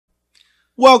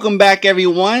Welcome back,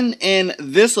 everyone. In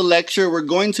this lecture, we're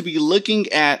going to be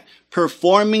looking at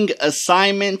performing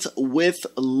assignment with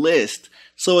list.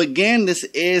 So again, this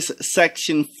is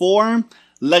section 4,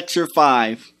 lecture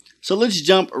 5. So let's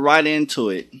jump right into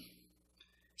it.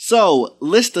 So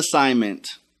list assignment.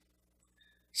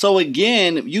 So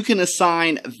again, you can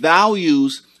assign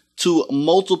values to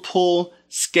multiple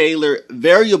scalar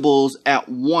variables at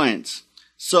once.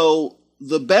 So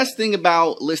the best thing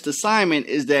about list assignment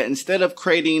is that instead of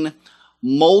creating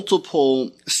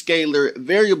multiple scalar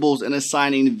variables and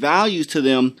assigning values to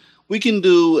them, we can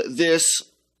do this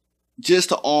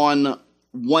just on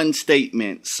one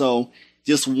statement. So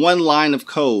just one line of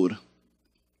code.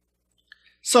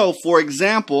 So for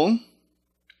example,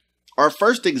 our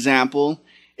first example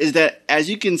is that, as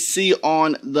you can see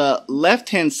on the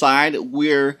left-hand side,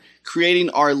 we're creating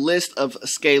our list of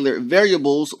scalar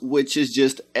variables, which is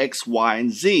just x, y,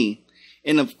 and z.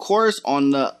 And of course,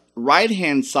 on the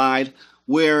right-hand side,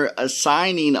 we're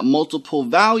assigning multiple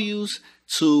values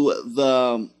to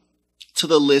the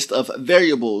list of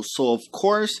variables. So of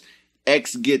course,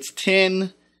 x gets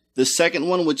 10, the second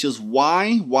one, which is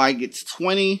y gets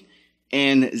 20,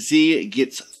 and z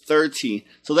gets 30.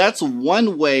 So that's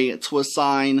one way to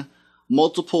assign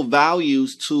multiple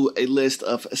values to a list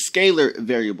of scalar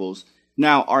variables.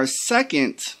 Now, our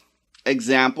second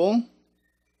example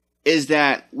is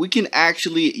that we can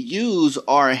actually use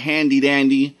our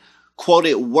handy-dandy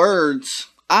quoted words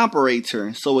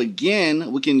operator. So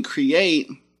again, we can create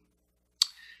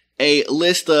a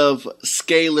list of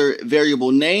scalar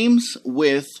variable names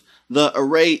with the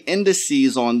array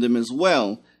indices on them as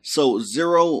well. So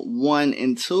 0, 1,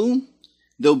 and 2,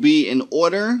 they'll be in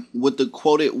order with the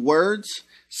quoted words.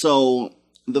 So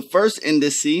the first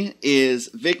indice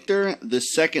is Victor. The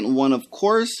second one, of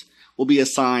course, will be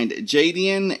assigned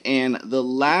Jadian. And the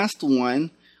last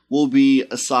one will be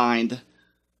assigned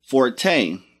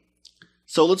Forte.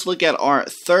 So let's look at our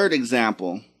third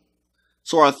example.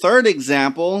 So our third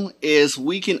example is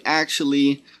we can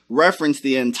actually reference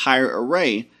the entire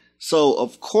array. So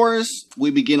of course,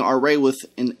 we begin our array with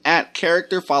an @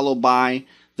 character followed by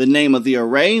the name of the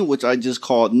array, which I just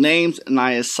called names, and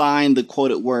I assign the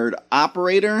quoted word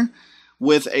operator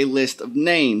with a list of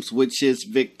names, which is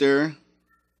Victor,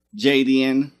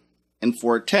 Jadian, and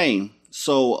Forte.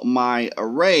 So my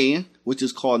array, which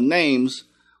is called names,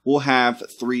 will have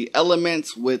 3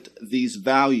 elements with these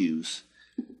values.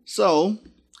 So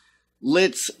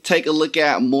let's take a look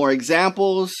at more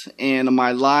examples and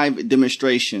my live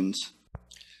demonstrations.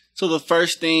 So the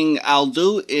first thing I'll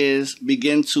do is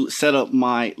begin to set up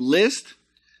my list.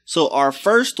 So our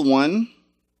first one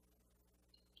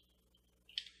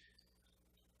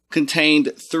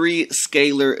contained 3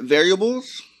 scalar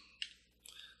variables.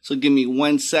 So give me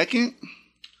 1 second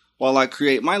while I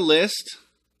create my list.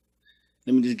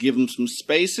 Let me just give them some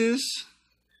spaces.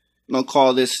 And I'll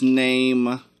call this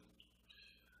name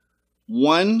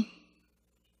 1.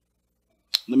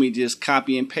 Let me just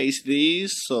copy and paste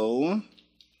these. So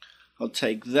I'll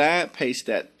take that, paste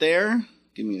that there.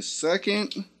 Give me a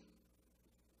second.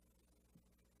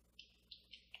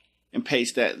 And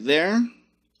paste that there.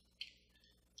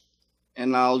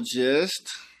 And I'll just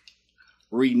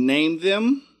rename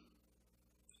them.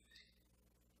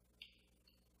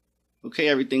 Okay,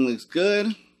 everything looks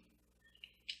good.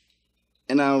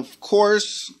 And now, of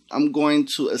course, I'm going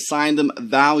to assign them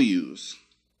values.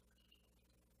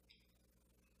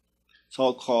 So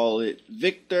I'll call it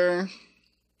Victor,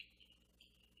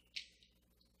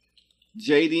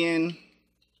 Jadian,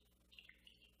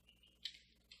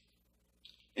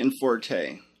 and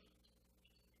Forte.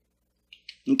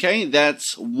 Okay,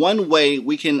 that's one way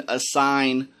we can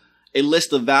assign a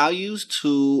list of values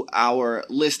to our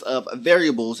list of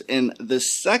variables. And the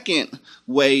second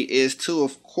way is to,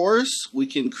 of course, we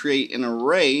can create an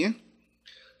array.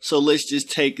 So let's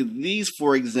just take these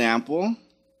for example.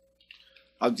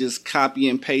 I'll just copy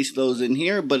and paste those in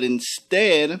here, but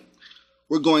instead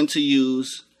we're going to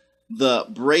use the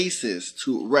braces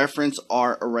to reference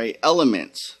our array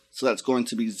elements. So that's going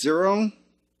to be 0.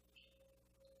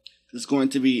 It's going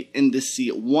to be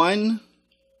indice 1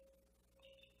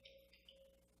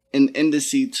 and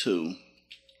indice 2.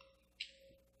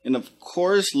 And of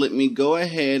course, let me go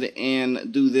ahead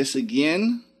and do this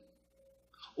again.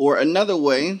 Or another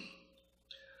way,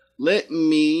 let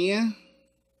me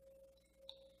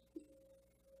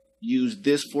use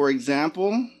this for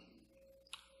example,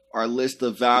 our list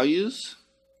of values.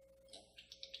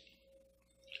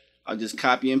 I'll just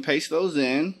copy and paste those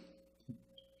in.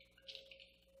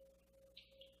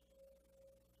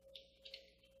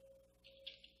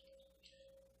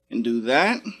 And do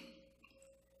that.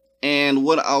 And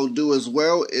what I'll do as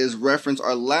well is reference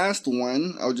our last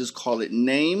one. I'll just call it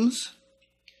names.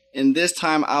 And this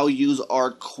time I'll use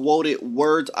our quoted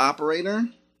words operator.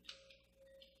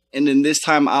 And then this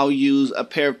time I'll use a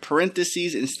pair of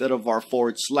parentheses instead of our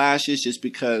forward slashes, just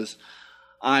because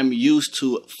I'm used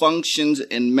to functions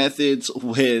and methods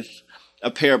with a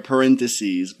pair of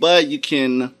parentheses. But you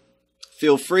can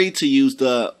feel free to use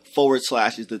the forward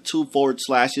slashes, the 2 forward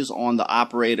slashes on the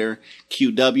operator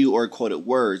QW or quoted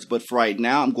words. But for right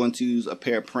now, I'm going to use a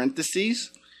pair of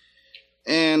parentheses.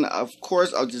 And of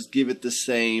course, I'll just give it the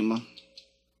same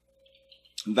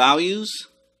values,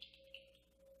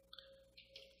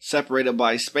 separated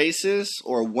by spaces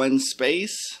or 1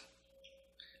 space.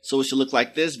 So it should look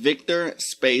like this: Victor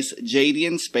space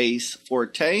Jadian space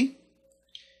Forte.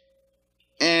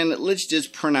 And let's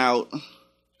just print out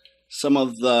some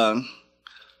of the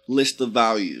list of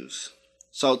values.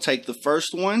 So I'll take the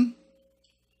first one.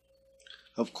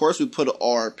 Of course, we put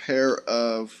our pair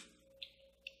of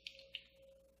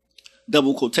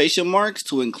double quotation marks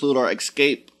to include our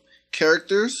escape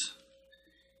characters.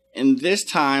 And this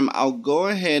time I'll go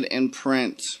ahead and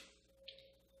print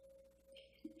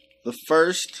the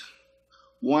first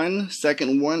one,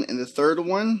 second one, and the third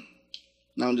one.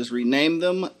 Now I'll just rename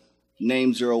them: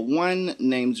 name 01,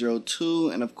 name 02,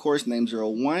 and of course name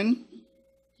 01.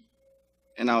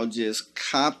 And I'll just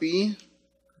copy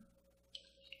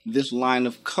this line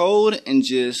of code and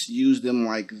just use them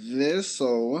like this.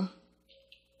 So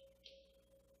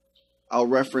I'll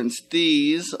reference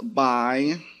these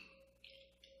by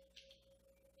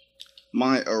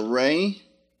my array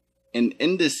and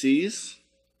indices.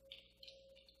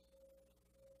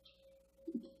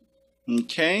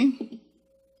 Okay.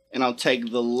 And I'll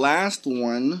take the last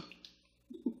one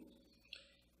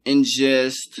and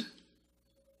just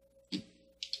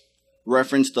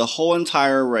reference the whole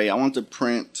entire array. I want to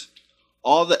print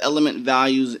all the element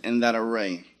values in that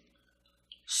array.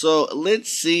 So let's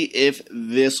see if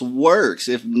this works.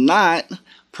 If not,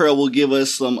 Perl will give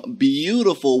us some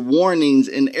beautiful warnings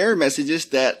and error messages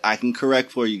that I can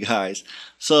correct for you guys.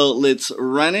 So let's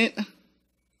run it.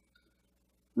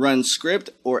 Run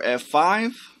script or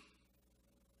F5.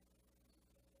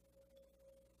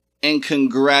 And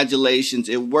congratulations,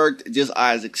 it worked just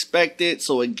as expected.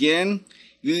 So again,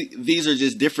 these are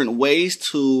just different ways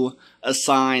to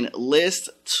assign lists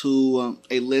to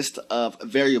a list of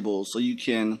variables. So you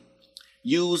can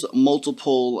use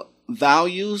multiple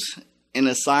values and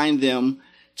assign them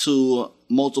to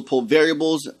multiple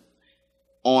variables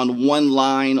on one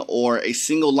line or a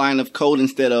single line of code,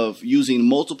 instead of using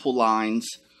multiple lines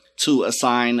to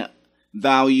assign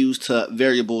values to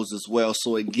variables as well.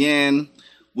 So again,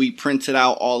 we printed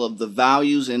out all of the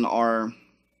values in our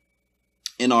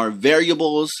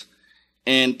variables,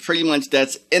 and pretty much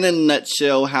that's in a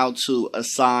nutshell how to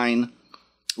assign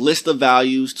list of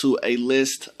values to a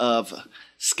list of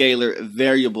scalar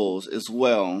variables as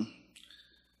well.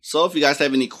 So if you guys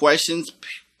have any questions,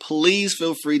 please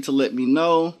feel free to let me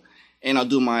know, and I'll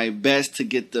do my best to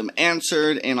get them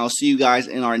answered, and I'll see you guys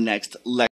in our next lecture.